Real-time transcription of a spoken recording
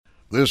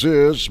This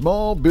is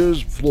Small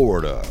Biz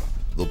Florida,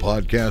 the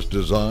podcast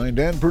designed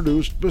and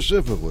produced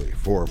specifically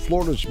for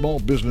Florida small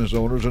business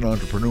owners and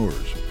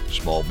entrepreneurs.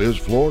 Small Biz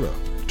Florida,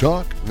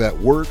 talk that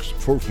works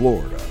for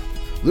Florida.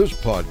 This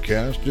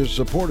podcast is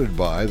supported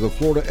by the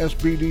Florida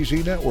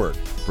SBDC Network,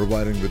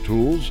 providing the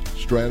tools,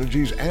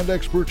 strategies, and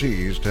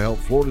expertise to help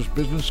Florida's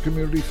business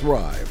community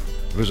thrive.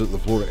 Visit the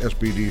Florida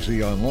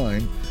SBDC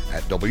online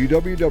at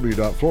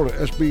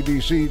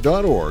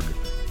www.floridasbdc.org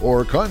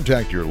or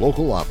contact your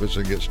local office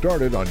and get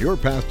started on your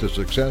path to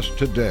success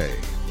today.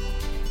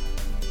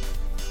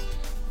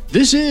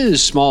 This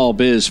is Small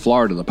Biz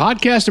Florida, the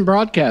podcast and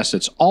broadcast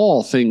that's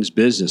all things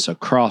business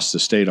across the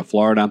state of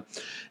Florida.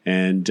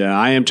 And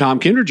I am Tom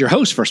Kindred, your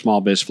host for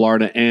Small Biz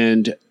Florida.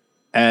 And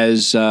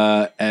as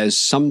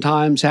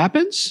sometimes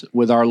happens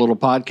with our little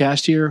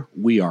podcast here,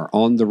 we are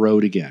on the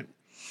road again.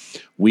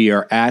 We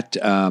are at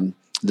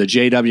the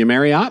JW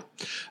Marriott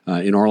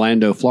in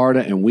Orlando,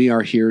 Florida, and we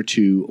are here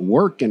to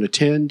work and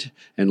attend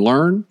and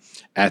learn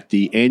at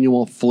the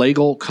annual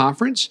FLAGL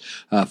conference.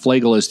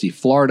 FLAGL is the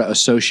Florida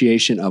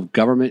Association of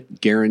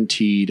Government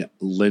Guaranteed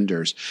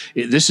Lenders.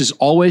 This is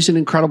always an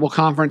incredible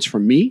conference for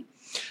me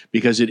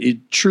because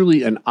it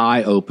truly an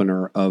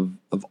eye-opener of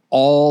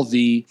all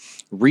the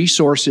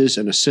resources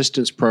and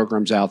assistance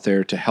programs out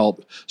there to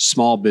help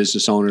small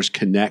business owners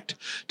connect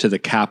to the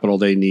capital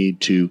they need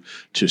to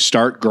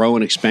start, grow,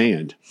 and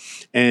expand.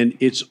 And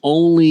it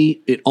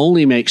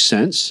only makes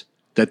sense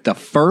that the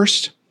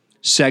first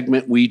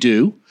segment we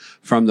do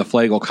from the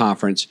FLAGL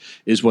conference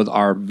is with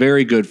our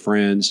very good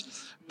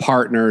friends,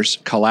 partners,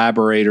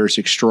 collaborators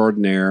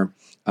extraordinaire,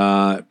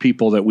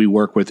 people that we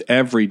work with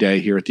every day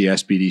here at the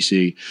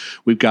SBDC.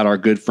 We've got our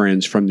good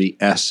friends from the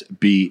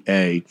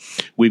SBA.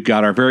 We've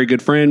got our very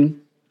good friend,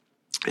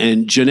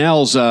 and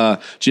Janelle's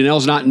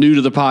not new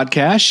to the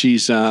podcast.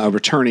 She's a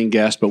returning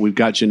guest, but we've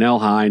got Janelle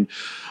Hine,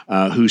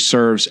 who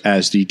serves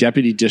as the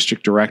Deputy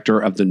District Director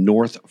of the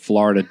North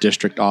Florida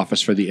District Office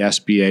for the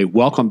SBA.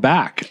 Welcome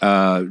back,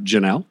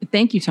 Janelle.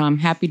 Thank you, Tom.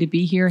 Happy to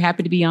be here.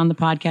 Happy to be on the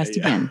podcast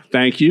again.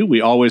 Thank you.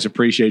 We always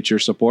appreciate your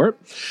support.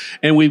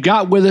 And we've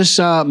got with us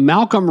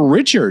Malcolm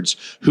Richards,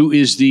 who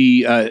is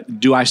the,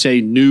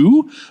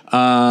 new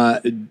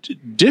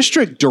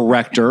District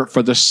Director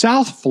for the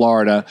South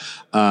Florida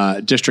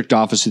District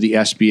Office of the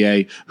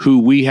SBA, who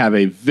we have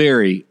a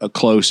very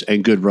close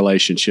and good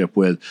relationship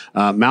with.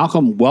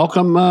 Malcolm,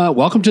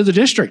 welcome to the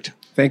district.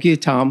 Thank you,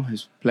 Tom.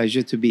 It's a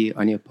pleasure to be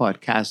on your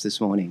podcast this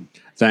morning.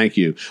 Thank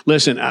you.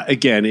 Listen,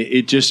 again,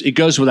 it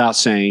goes without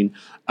saying,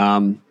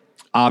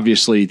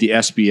 obviously, the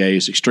SBA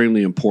is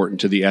extremely important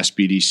to the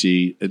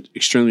SBDC,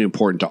 extremely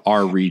important to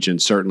our region.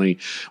 Certainly,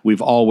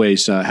 we've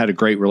always had a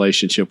great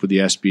relationship with the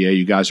SBA.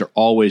 You guys are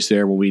always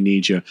there when we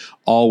need you,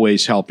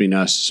 always helping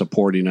us,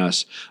 supporting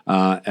us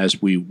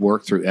as we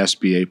work through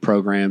SBA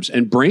programs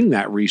and bring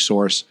that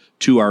resource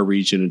to our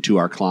region and to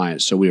our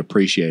clients. So we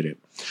appreciate it.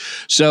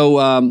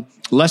 So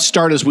let's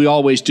start as we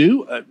always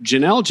do.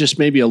 Janelle, just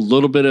maybe a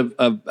little bit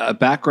of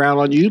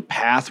background on you,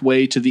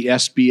 pathway to the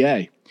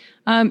SBA.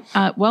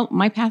 Well,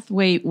 my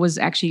pathway was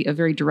actually a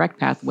very direct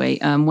pathway.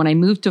 When I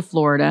moved to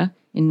Florida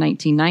in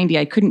 1990,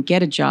 I couldn't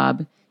get a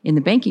job in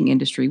the banking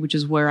industry, which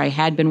is where I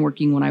had been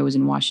working when I was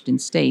in Washington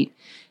State.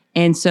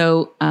 And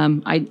so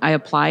I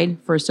applied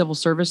for a civil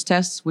service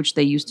test, which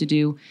they used to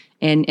do,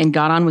 and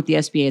got on with the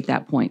SBA at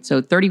that point.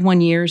 So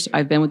 31 years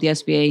I've been with the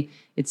SBA.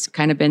 It's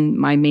kind of been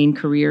my main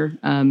career.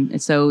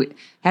 And so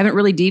haven't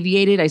really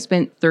deviated. I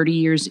spent 30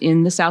 years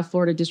in the South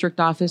Florida District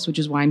Office, which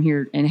is why I'm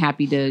here and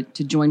happy to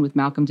join with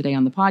Malcolm today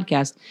on the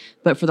podcast.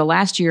 But for the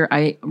last year,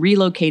 I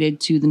relocated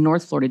to the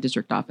North Florida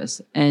District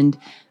Office and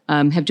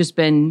have just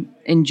been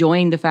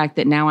enjoying the fact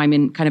that now I'm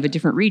in kind of a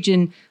different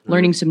region,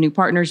 learning some new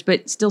partners,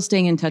 but still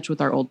staying in touch with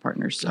our old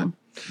partners. So.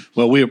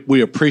 Well, we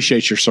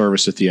appreciate your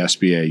service at the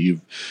SBA.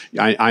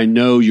 I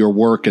know your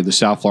work in the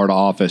South Florida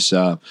office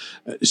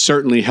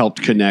certainly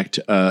helped connect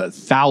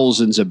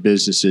thousands of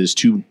businesses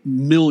to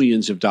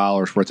millions of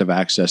dollars worth of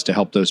access to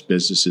help those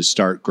businesses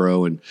start,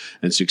 grow, and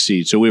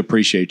succeed. So we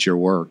appreciate your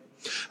work.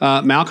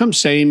 Malcolm,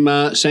 same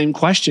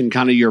question,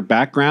 kind of your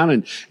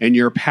background and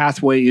your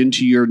pathway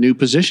into your new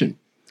position.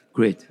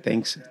 Great.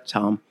 Thanks,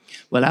 Tom.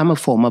 Well, I'm a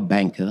former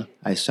banker.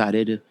 I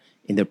started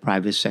in the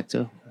private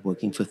sector,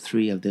 working for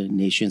 3 of the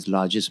nation's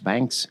largest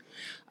banks.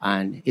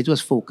 And it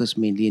was focused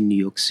mainly in New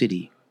York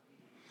City.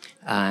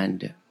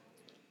 And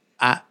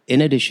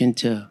in addition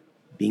to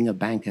being a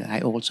banker,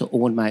 I also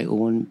owned my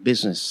own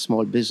business,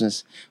 small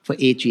business, for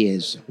 8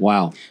 years.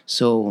 Wow.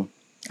 So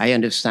I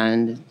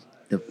understand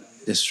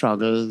the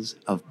struggles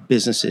of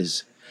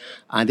businesses.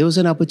 And there was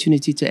an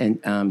opportunity to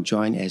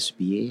join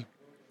SBA.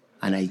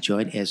 And I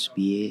joined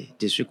SBA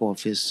district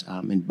office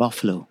in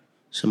Buffalo.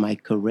 So my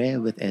career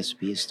with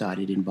SBA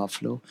started in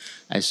Buffalo.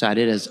 I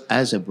started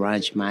as a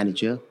branch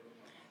manager.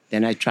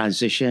 Then I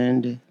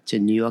transitioned to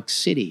New York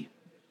City.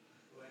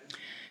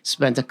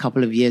 Spent a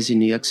couple of years in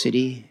New York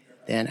City.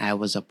 Then I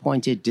was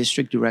appointed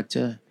district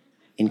director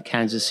in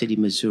Kansas City,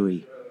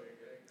 Missouri.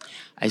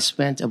 I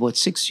spent about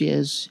 6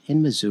 years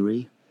in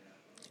Missouri.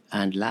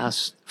 And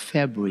last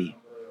February,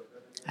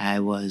 I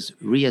was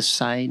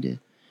reassigned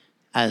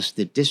as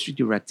the district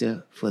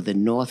director for the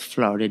North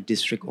Florida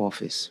District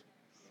Office.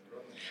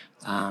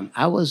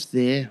 I was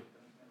there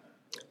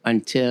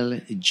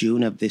until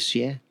June of this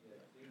year,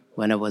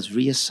 when I was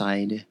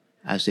reassigned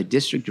as the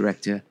district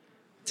director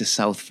to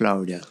South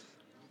Florida.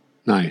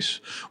 Nice.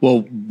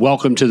 Well,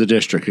 welcome to the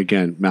district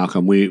again,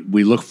 Malcolm. We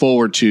look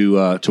forward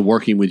to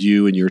working with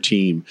you and your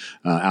team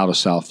out of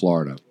South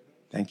Florida.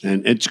 Thank you.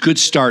 And it's a good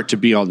start to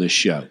be on this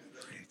show.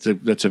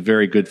 That's a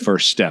very good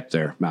first step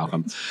there,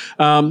 Malcolm.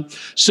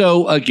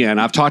 So again,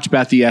 I've talked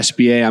about the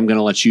SBA. I'm going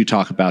to let you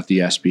talk about the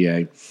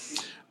SBA.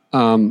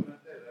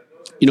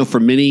 For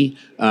many,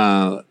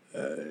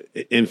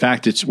 in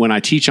fact, it's when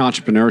I teach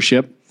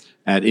entrepreneurship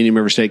at Indian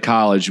River State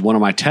College, one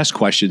of my test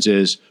questions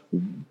is,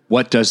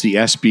 what does the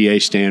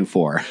SBA stand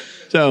for?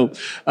 So,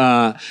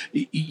 not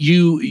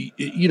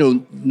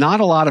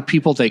a lot of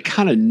people, they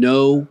kind of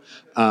know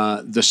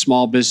the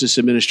Small Business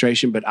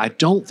Administration, but I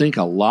don't think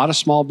a lot of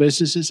small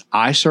businesses,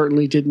 I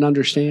certainly didn't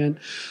understand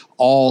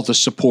all the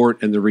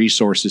support and the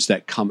resources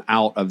that come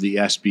out of the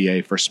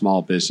SBA for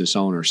small business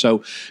owners.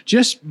 So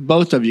just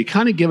both of you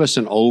kind of give us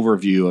an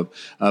overview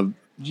of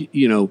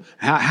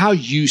how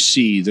you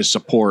see the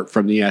support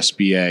from the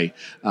SBA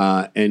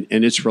and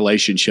its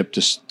relationship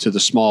to the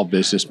small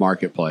business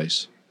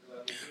marketplace.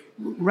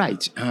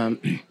 Right.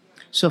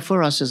 So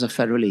for us as a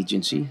federal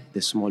agency,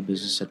 the Small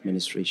Business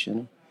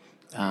Administration,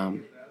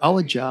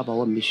 our job,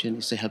 our mission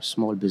is to help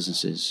small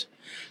businesses.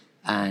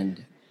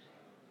 And,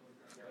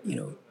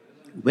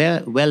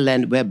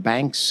 where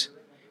banks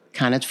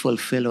cannot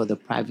fulfill or the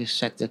private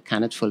sector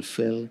cannot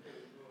fulfill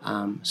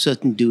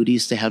certain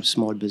duties to help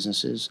small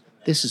businesses,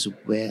 this is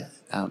where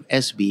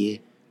SBA,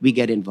 we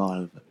get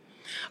involved.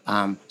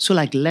 So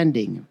like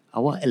lending,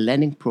 our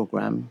lending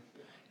program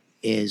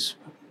is,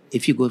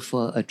 if you go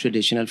for a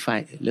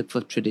look for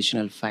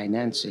traditional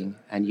financing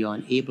and you're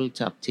unable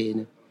to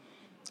obtain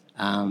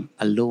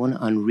a loan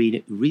on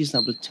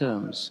reasonable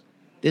terms,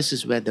 this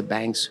is where the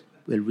banks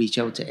will reach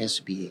out to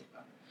SBA.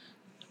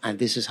 And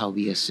this is how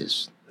we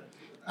assist.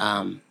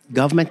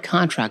 Government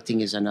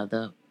contracting is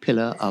another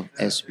pillar of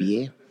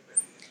SBA.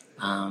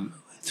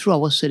 Through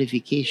our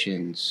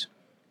certifications,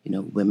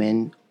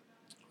 women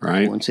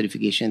own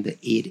certification, the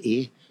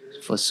 8A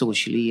for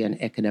socially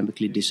and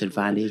economically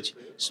disadvantaged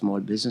small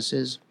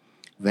businesses,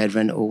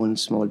 veteran-owned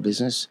small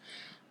business,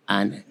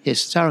 and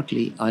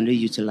historically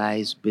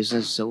underutilized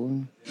business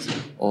zone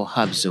or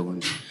hub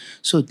zones.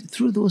 So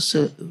through those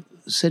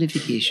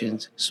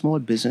certifications, small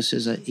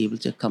businesses are able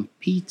to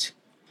compete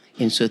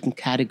in certain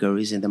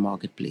categories in the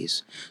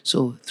marketplace.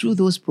 So through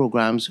those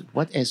programs,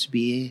 what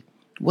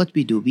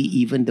we do, we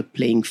even the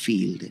playing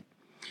field.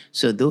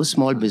 So those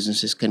small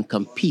businesses can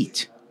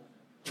compete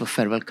for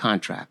federal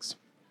contracts.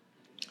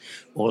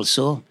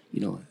 Also,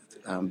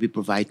 we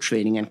provide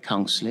training and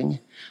counseling,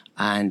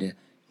 and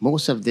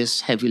most of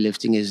this heavy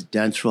lifting is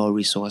done through our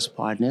resource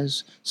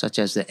partners, such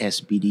as the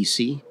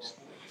SBDC,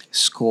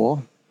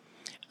 SCORE,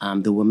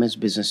 the Women's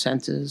Business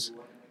Centers,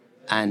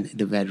 and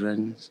the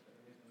Veterans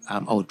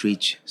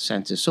Outreach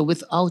Centers. So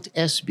without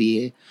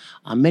SBA,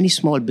 many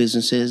small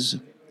businesses,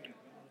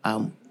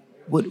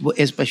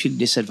 especially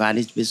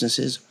disadvantaged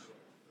businesses,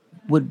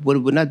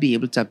 would not be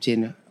able to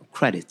obtain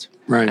credit.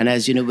 Right. And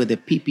as you know, with the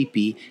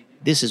PPP,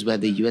 this is where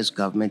the U.S.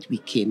 government, we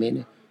came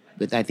in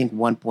with, I think,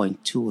 $1.2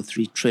 or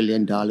 $3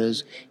 trillion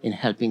in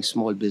helping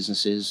small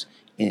businesses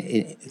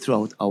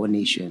throughout our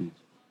nation.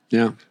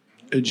 Yeah.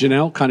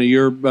 Janelle, kind of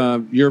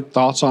your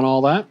thoughts on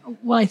all that?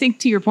 Well, I think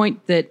to your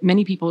point that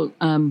many people,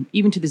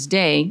 even to this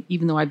day,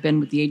 even though I've been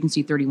with the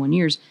agency 31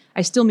 years,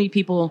 I still meet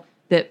people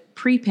that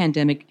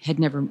pre-pandemic have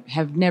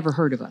never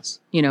heard of us,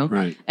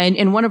 Right.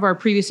 And one of our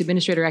previous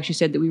administrator actually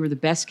said that we were the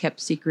best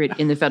kept secret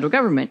in the federal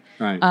government.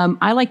 Right.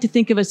 I like to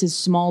think of us as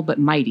small but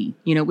mighty.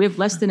 We have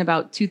less than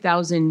about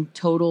 2,000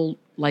 total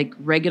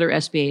regular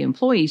SBA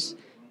employees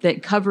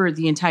that cover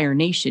the entire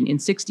nation in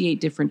 68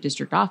 different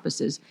district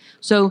offices.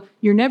 So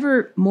you're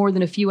never more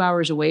than a few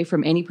hours away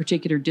from any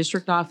particular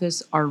district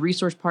office. Our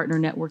resource partner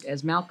network,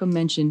 as Malcolm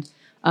mentioned,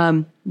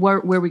 where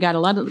we got a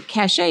lot of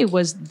cachet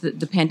was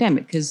the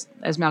pandemic, because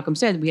as Malcolm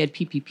said, we had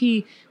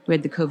PPP, we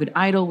had the COVID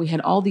EIDL, we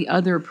had all the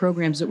other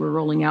programs that were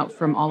rolling out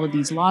from all of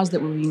these laws that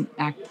were being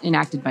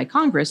enacted by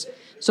Congress.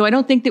 So I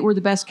don't think that we're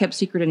the best kept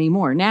secret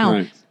anymore.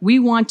 Now, we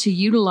want to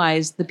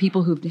utilize the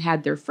people who've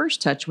had their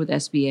first touch with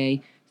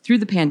SBA through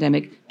the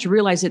pandemic to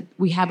realize that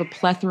we have a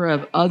plethora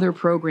of other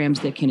programs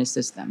that can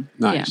assist them.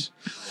 Nice.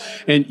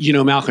 Yeah.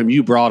 And, Malcolm,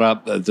 you brought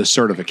up the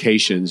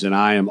certifications, and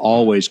I am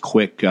always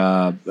quick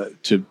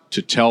to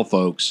tell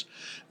folks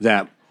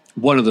that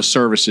one of the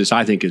services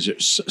I think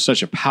is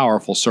such a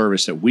powerful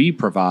service that we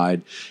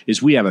provide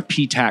is we have a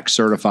PTAC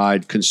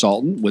certified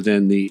consultant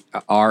within the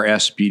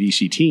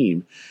RSBDC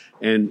team.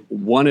 And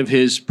one of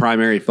his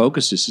primary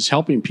focuses is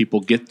helping people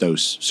get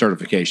those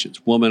certifications,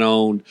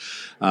 woman-owned,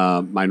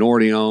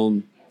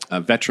 minority-owned,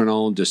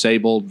 veteran-owned,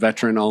 disabled,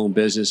 veteran-owned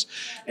business.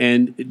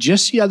 And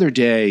just the other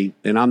day,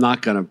 and I'm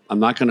not gonna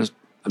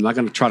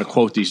try to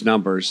quote these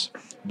numbers,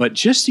 but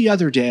just the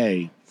other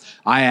day,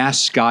 I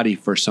asked Scotty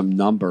for some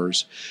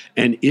numbers,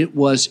 and it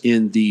was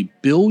in the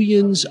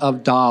billions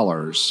of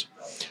dollars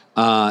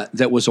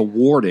that was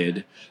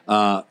awarded.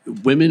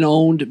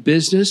 Women-owned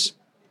business,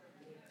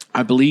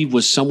 I believe,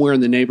 was somewhere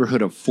in the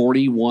neighborhood of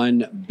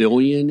 $41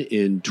 billion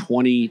in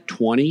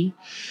 2020,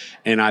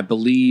 and I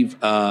believe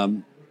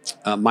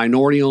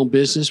minority-owned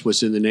business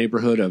was in the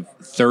neighborhood of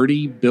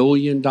 $30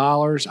 billion.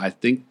 I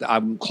think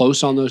I'm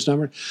close on those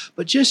numbers,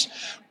 but just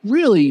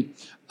really,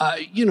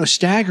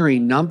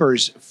 staggering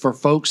numbers for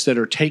folks that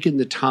are taking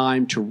the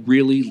time to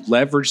really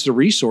leverage the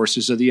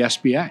resources of the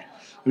SBA.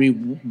 I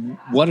mean,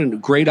 what a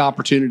great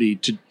opportunity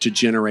to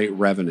generate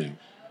revenue.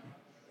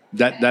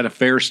 That a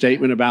fair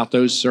statement about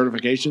those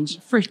certifications?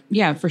 For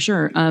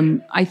sure.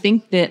 I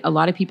think that a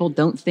lot of people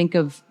don't think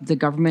of the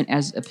government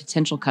as a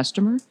potential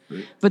customer,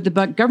 right. But the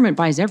government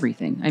buys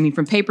everything. I mean,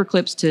 from paper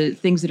clips to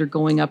things that are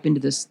going up into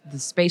the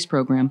space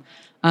program.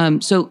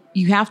 So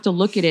you have to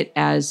look at it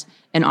as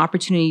an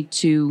opportunity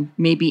to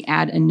maybe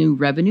add a new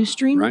revenue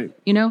stream. Right.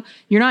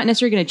 You're not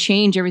necessarily going to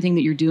change everything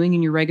that you're doing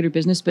in your regular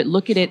business, but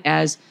look at it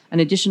as an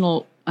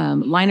additional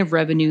line of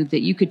revenue that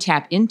you could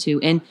tap into,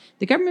 and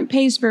the government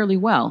pays fairly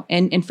well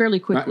and fairly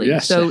quickly.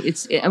 Yes. So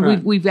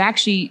Right. we've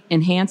actually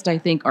enhanced, I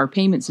think, our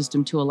payment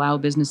system to allow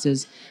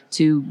businesses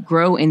to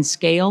grow and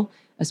scale,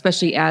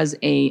 especially as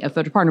a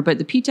federal partner. But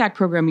the PTAC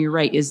program, you're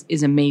right,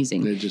 is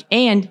amazing.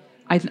 And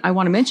I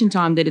want to mention,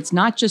 Tom, that it's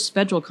not just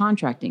federal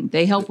contracting.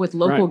 They help with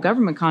local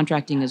government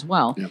contracting as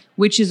well,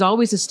 which is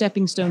always a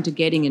stepping stone to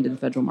getting into the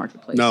federal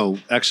marketplace. No,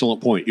 excellent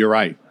point. You're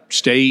right.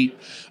 State,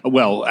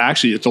 well,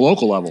 actually, it's a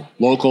local level.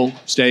 Local,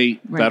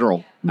 state, federal.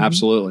 Mm-hmm.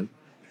 Absolutely.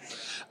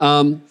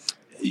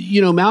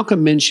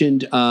 Malcolm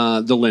mentioned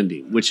the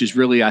lending, which is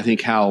really, I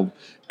think, how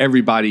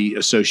everybody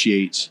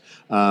associates,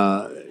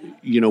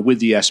 with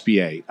the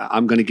SBA.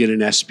 I'm going to get an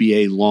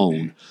SBA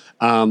loan.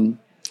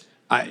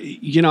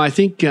 I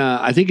think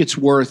it's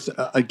worth,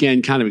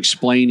 again, kind of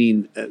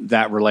explaining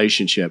that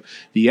relationship.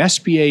 The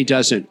SBA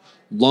doesn't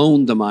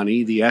loan the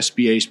money. The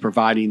SBA is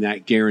providing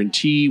that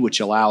guarantee, which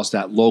allows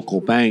that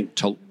local bank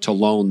to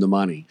loan the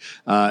money.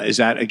 Is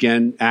that,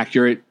 again,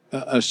 accurate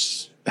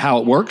how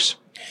it works?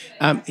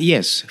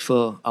 Yes.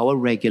 For our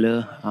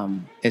regular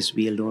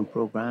SBA loan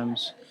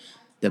programs,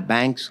 the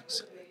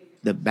banks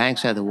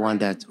are the one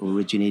that's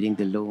originating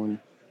the loan,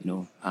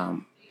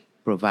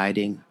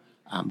 providing,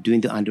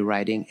 doing the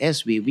underwriting.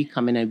 SBA, we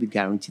come in and we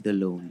guarantee the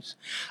loans.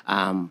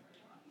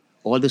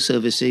 All the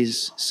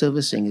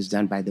servicing is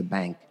done by the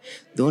bank.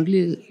 The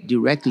only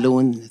direct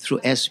loan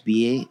through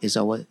SBA is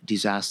our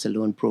disaster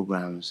loan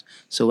programs.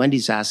 So when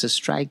disaster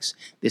strikes,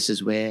 this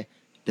is where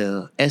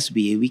the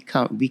SBA,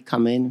 we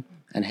come in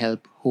and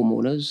help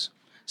homeowners,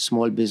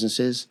 small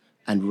businesses,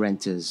 and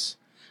renters.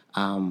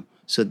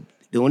 So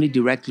the only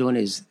direct loan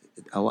is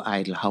our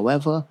EIDL.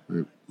 However,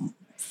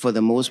 for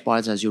the most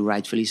part, as you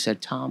rightfully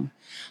said, Tom,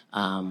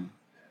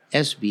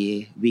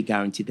 SBA, we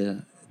guarantee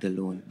the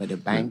loan, but the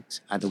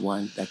banks are the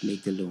ones that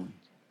make the loan.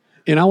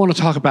 And I want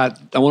to talk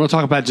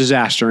about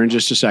disaster in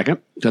just a second,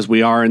 because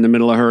we are in the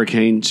middle of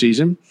hurricane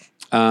season.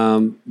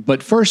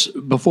 But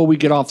first, before we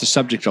get off the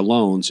subject of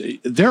loans,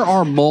 there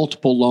are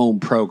multiple loan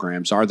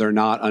programs, are there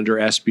not, under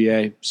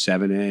SBA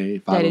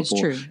 7A, 504? That is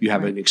true. You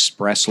have an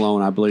express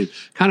loan, I believe.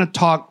 Kind of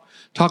talk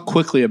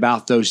quickly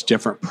about those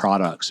different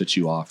products that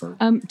you offer.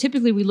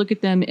 Typically, we look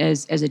at them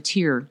as a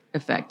tier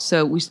effect.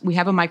 So we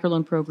have a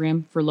microloan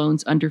program for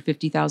loans under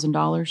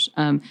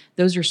 $50,000.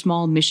 Those are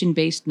small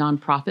mission-based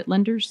nonprofit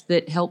lenders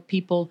that help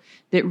people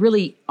that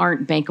really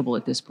aren't bankable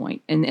at this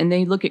point. And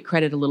they look at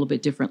credit a little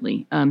bit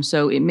differently.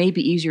 So it may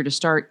be easier to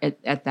start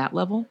at that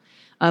level.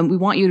 We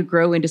want you to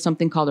grow into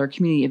something called our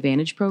Community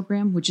Advantage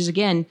program, which is,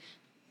 again,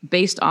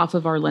 based off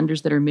of our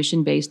lenders that are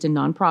mission-based and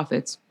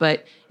nonprofits,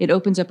 but it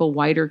opens up a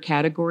wider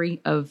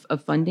category of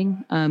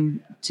funding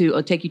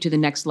to take you to the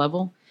next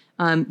level.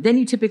 Then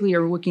you typically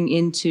are looking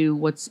into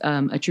what's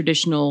a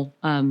traditional,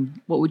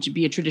 what would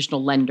be a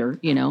traditional lender,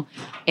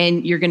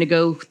 and you're going to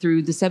go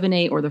through the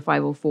 7A or the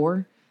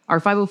 504. Our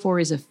 504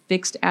 is a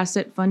fixed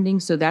asset funding,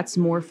 so that's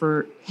more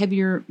for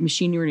heavier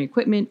machinery and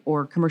equipment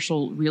or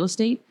commercial real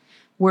estate.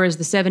 Whereas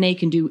the 7A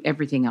can do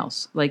everything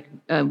else, like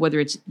whether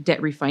it's debt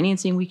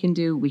refinancing, we can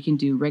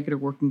do regular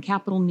working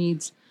capital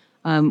needs.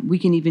 We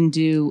can even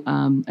do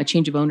a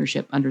change of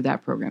ownership under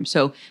that program.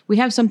 So we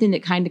have something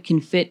that kind of can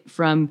fit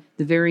from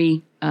the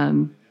very,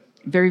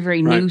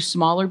 very new,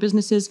 smaller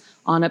businesses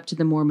on up to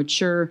the more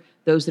mature,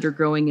 those that are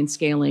growing and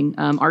scaling.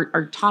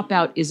 Our top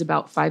out is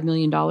about $5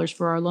 million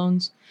for our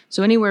loans.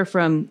 So anywhere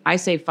from, I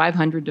say,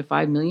 $500 to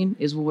 $5 million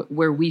is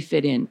where we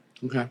fit in.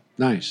 Okay,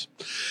 nice.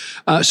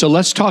 So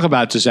let's talk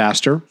about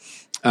disaster.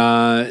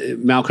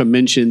 Malcolm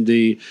mentioned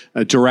the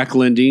direct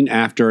lending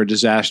after a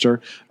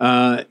disaster.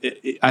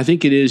 I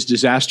think it is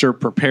Disaster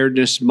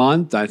Preparedness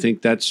Month. I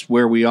think that's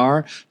where we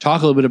are.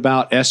 Talk a little bit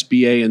about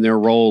SBA and their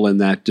role in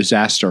that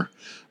disaster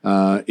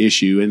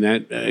issue, and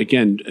that,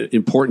 again,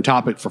 important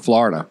topic for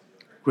Florida.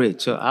 Great.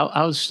 So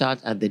I'll start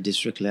at the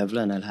district level,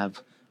 and I'll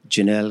have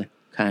Janelle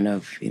kind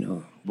of,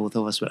 both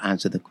of us will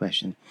answer the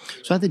question.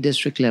 So at the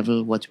district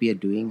level, what we are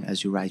doing,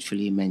 as you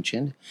rightfully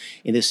mentioned,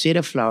 in the state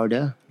of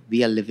Florida, we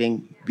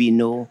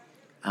know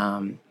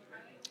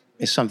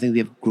it's something we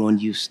have grown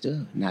used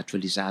to, natural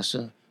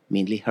disaster.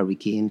 mainly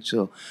hurricane.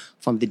 So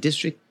from the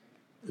district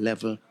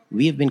level,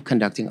 we have been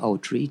conducting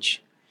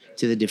outreach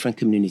to the different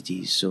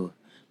communities. So,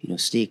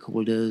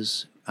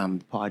 stakeholders,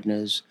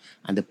 partners,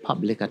 and the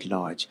public at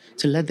large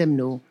to let them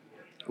know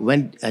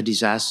when a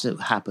disaster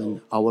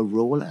happened, our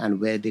role and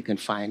where they can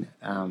find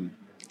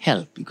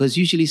help. Because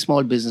usually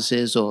small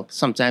businesses, or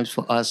sometimes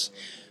for us,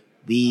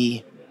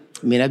 we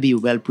may not be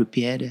well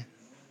prepared.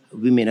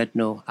 We may not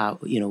know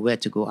where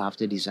to go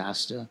after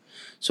disaster.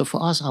 So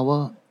for us,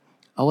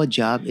 our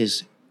job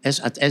is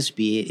at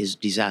SBA is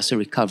disaster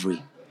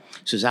recovery.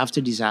 So it's after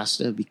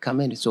disaster, we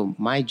come in. So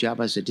my job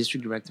as the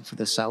district director for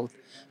the South,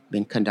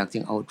 been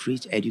conducting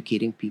outreach,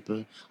 educating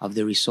people of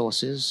the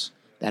resources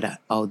that are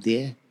out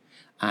there.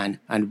 And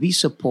we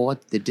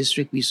support the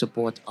district, we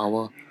support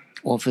our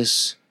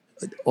Office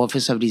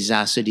of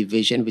Disaster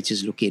Division, which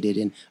is located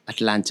in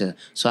Atlanta.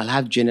 So I'll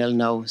have Janelle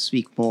now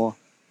speak more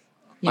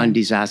on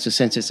disaster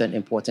since it's an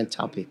important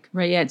topic.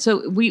 Right, yeah.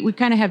 So we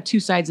kind of have two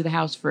sides of the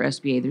house for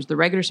SBA. There's the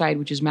regular side,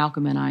 which is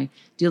Malcolm and I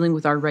dealing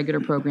with our regular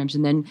programs.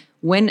 And then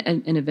when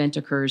an event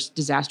occurs,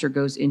 disaster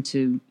goes in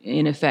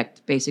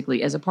effect,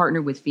 basically, as a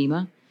partner with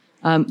FEMA.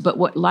 But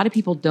what a lot of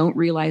people don't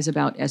realize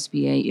about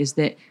SBA is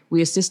that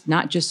we assist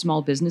not just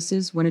small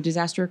businesses when a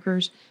disaster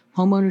occurs.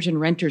 Homeowners and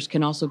renters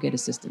can also get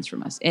assistance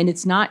from us. And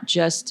it's not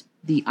just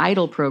the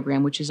EIDL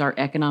program, which is our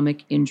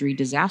economic injury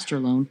disaster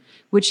loan,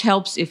 which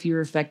helps if you're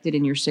affected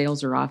and your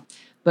sales are off.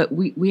 But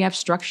we have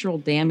structural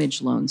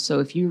damage loans. So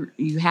if you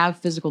have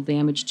physical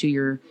damage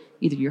to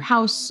either your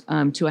house,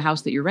 to a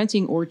house that you're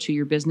renting, or to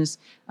your business,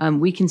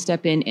 we can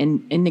step in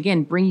and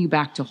again, bring you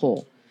back to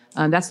whole.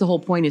 That's the whole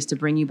point, is to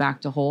bring you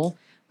back to whole.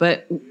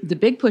 But the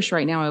big push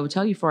right now, I will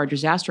tell you, for our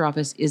disaster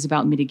office is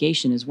about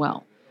mitigation as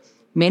well.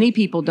 Many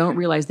people don't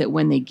realize that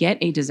when they get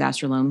a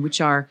disaster loan, which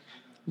are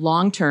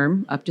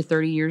long-term, up to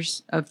 30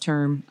 years of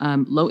term,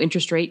 low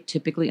interest rate,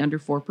 typically under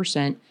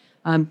 4%,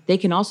 they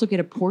can also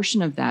get a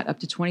portion of that, up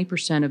to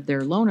 20% of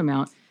their loan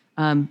amount,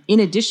 in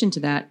addition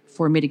to that,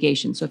 for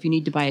mitigation. So if you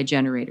need to buy a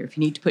generator, if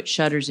you need to put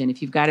shutters in,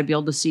 if you've got to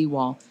build a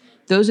seawall,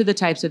 those are the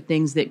types of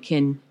things that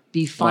can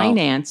be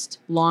financed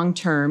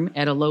long-term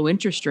at a low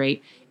interest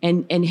rate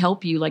and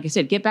help you, like I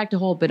said, get back to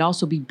whole, but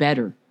also be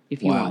better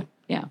if you want.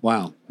 Yeah.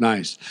 Wow.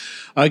 Nice.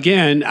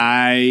 Again,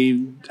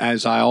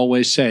 as I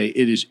always say,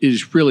 it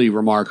is really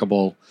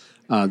remarkable,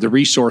 the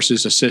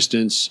resources,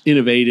 assistance,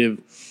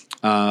 innovative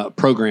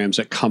programs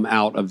that come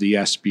out of the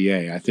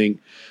SBA. I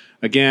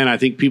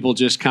think people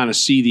just kind of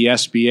see the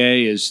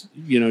SBA as,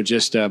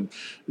 just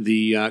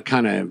the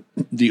kind of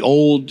the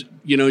old,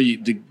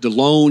 the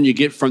loan you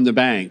get from the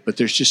bank, but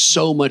there's just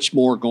so much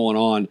more going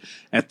on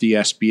at the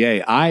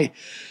SBA.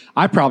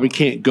 I probably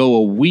can't go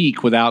a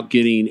week without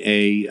getting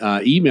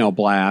a email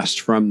blast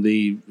from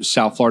the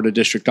South Florida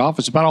District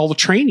Office about all the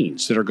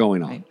trainings that are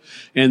going on,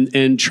 right.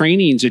 and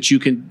trainings that you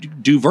can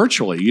do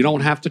virtually. You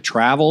don't have to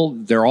travel;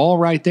 they're all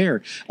right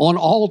there on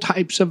all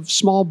types of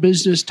small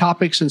business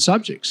topics and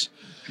subjects.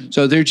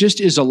 So there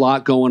just is a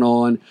lot going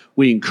on.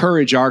 We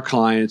encourage our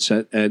clients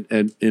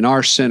in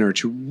our center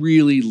to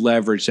really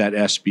leverage that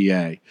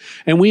SBA.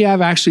 And we have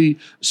actually,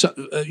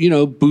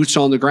 boots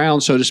on the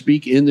ground, so to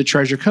speak, in the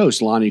Treasure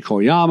Coast. Lonnie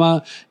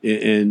Koyama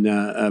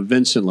and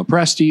Vincent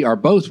Lopresti are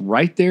both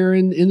right there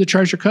in the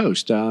Treasure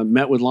Coast.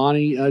 Met with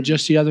Lonnie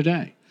just the other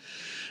day.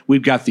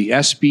 We've got the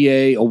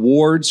SBA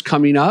awards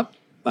coming up.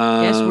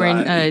 Yes, we're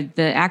in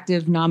the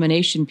active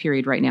nomination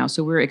period right now.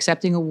 So we're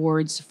accepting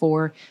awards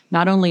for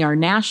not only our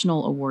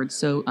national awards,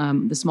 so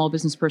the Small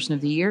Business Person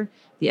of the Year,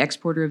 the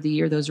Exporter of the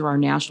Year, those are our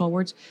national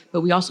awards, but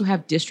we also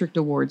have district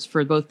awards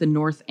for both the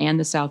North and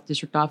the South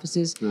district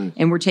offices,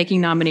 and we're taking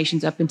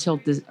nominations up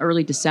until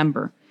early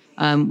December.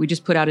 We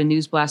just put out a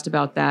news blast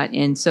about that,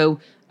 and so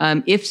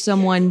if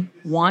someone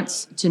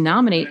wants to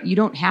nominate, you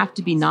don't have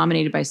to be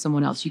nominated by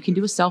someone else. You can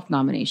do a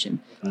self-nomination.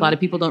 A lot of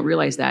people don't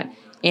realize that.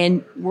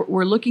 And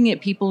we're looking at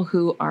people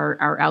who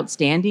are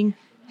outstanding,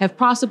 have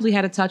possibly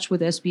had a touch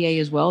with SBA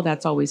as well.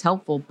 That's always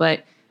helpful.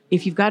 But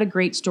if you've got a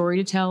great story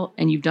to tell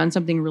and you've done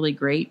something really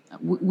great,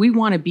 we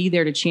want to be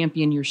there to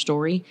champion your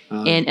story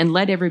and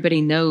let everybody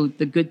know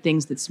the good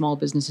things that small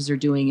businesses are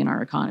doing in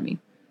our economy.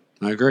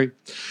 I agree.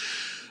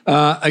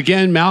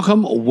 Again,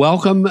 Malcolm,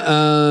 welcome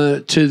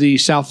to the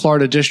South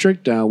Florida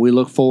District. We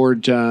look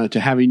forward to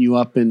having you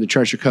up in the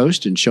Treasure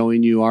Coast and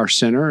showing you our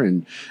center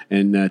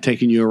and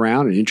taking you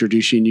around and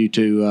introducing you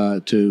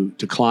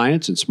to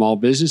clients and small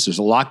business. There's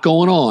a lot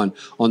going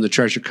on the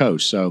Treasure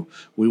Coast, so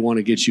we want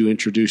to get you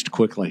introduced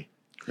quickly.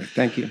 Great.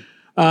 Thank you.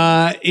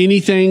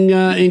 Anything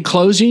in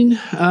closing,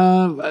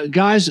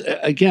 guys?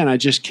 Again, I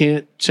just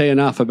can't say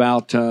enough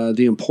about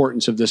the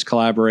importance of this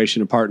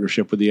collaboration and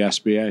partnership with the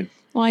SBA.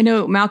 Well, I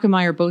know Malcolm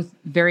and I are both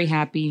very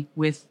happy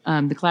with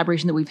the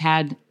collaboration that we've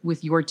had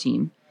with your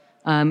team,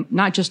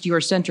 not just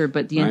your center,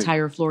 but the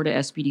entire Florida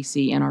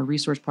SBDC and our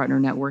resource partner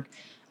network.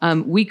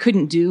 We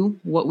couldn't do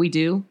what we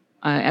do.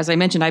 As I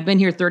mentioned, I've been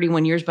here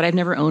 31 years, but I've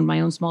never owned my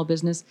own small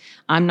business.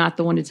 I'm not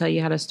the one to tell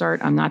you how to start.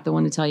 I'm not the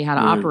one to tell you how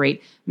to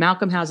operate.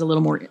 Malcolm has a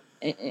little more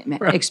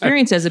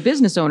experience as a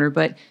business owner,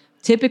 but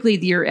typically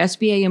your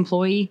SBA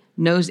employee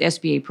knows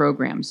SBA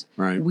programs.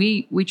 Right.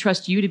 We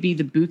trust you to be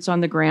the boots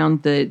on the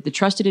ground, the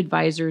trusted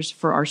advisors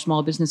for our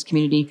small business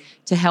community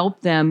to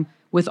help them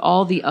with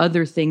all the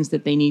other things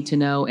that they need to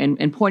know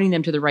and pointing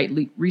them to the right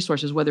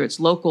resources, whether it's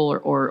local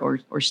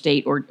or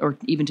state or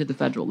even to the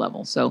federal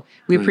level. So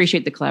we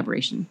appreciate the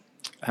collaboration.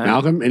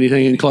 Malcolm,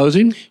 anything in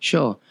closing?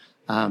 Sure.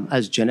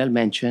 As Janelle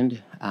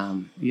mentioned,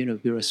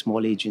 we're a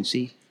small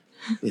agency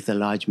with a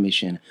large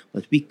mission,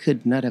 but we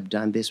could not have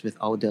done this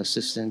without the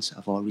assistance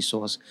of our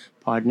resource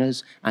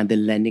partners and the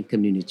lending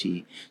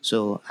community.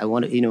 So I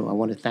want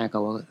to thank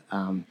our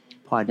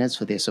partners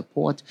for their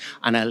support,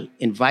 and I'll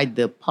invite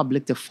the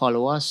public to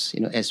follow us.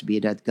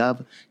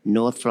 SBA.gov,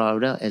 North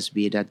Florida,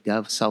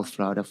 SBA.gov, South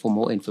Florida for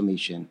more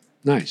information.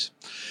 Nice.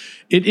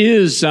 It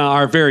is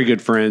our very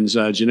good friends,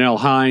 Janelle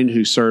Hine,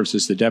 who serves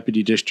as the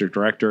Deputy District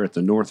Director at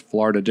the North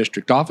Florida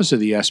District Office of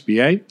the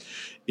SBA.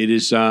 It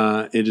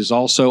is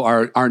also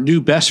our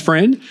new best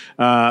friend,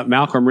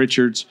 Malcolm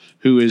Richards,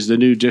 who is the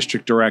new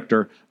District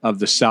Director of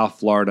the South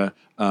Florida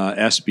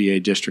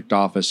SBA District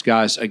Office.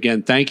 Guys,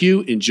 again, thank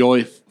you.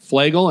 Enjoy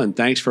Flagel, and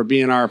thanks for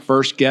being our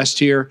first guest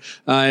here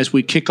as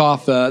we kick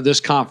off this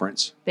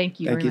conference.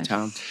 Thank you. Thank you, much.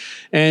 Tom.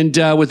 And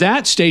with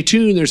that, stay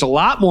tuned. There's a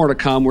lot more to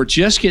come. We're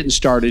just getting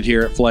started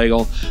here at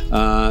Flagel.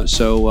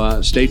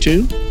 So stay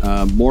tuned.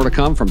 More to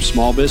come from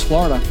Small Biz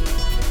Florida.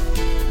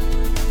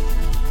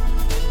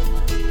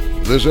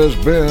 This has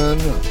been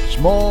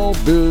Small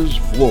Biz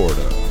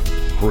Florida,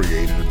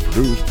 created and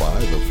produced by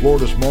the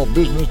Florida Small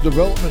Business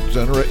Development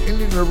Center at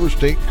Indian River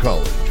State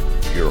College.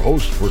 Your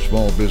host for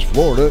Small Biz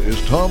Florida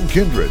is Tom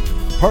Kindred.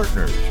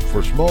 Partners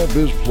for Small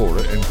Biz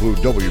Florida include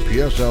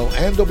WPSL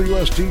and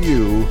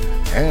WSTU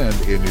and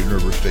Indian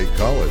River State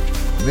College,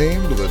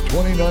 named the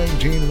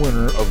 2019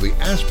 winner of the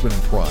Aspen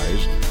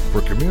Prize for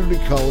Community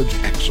College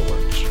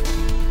Excellence.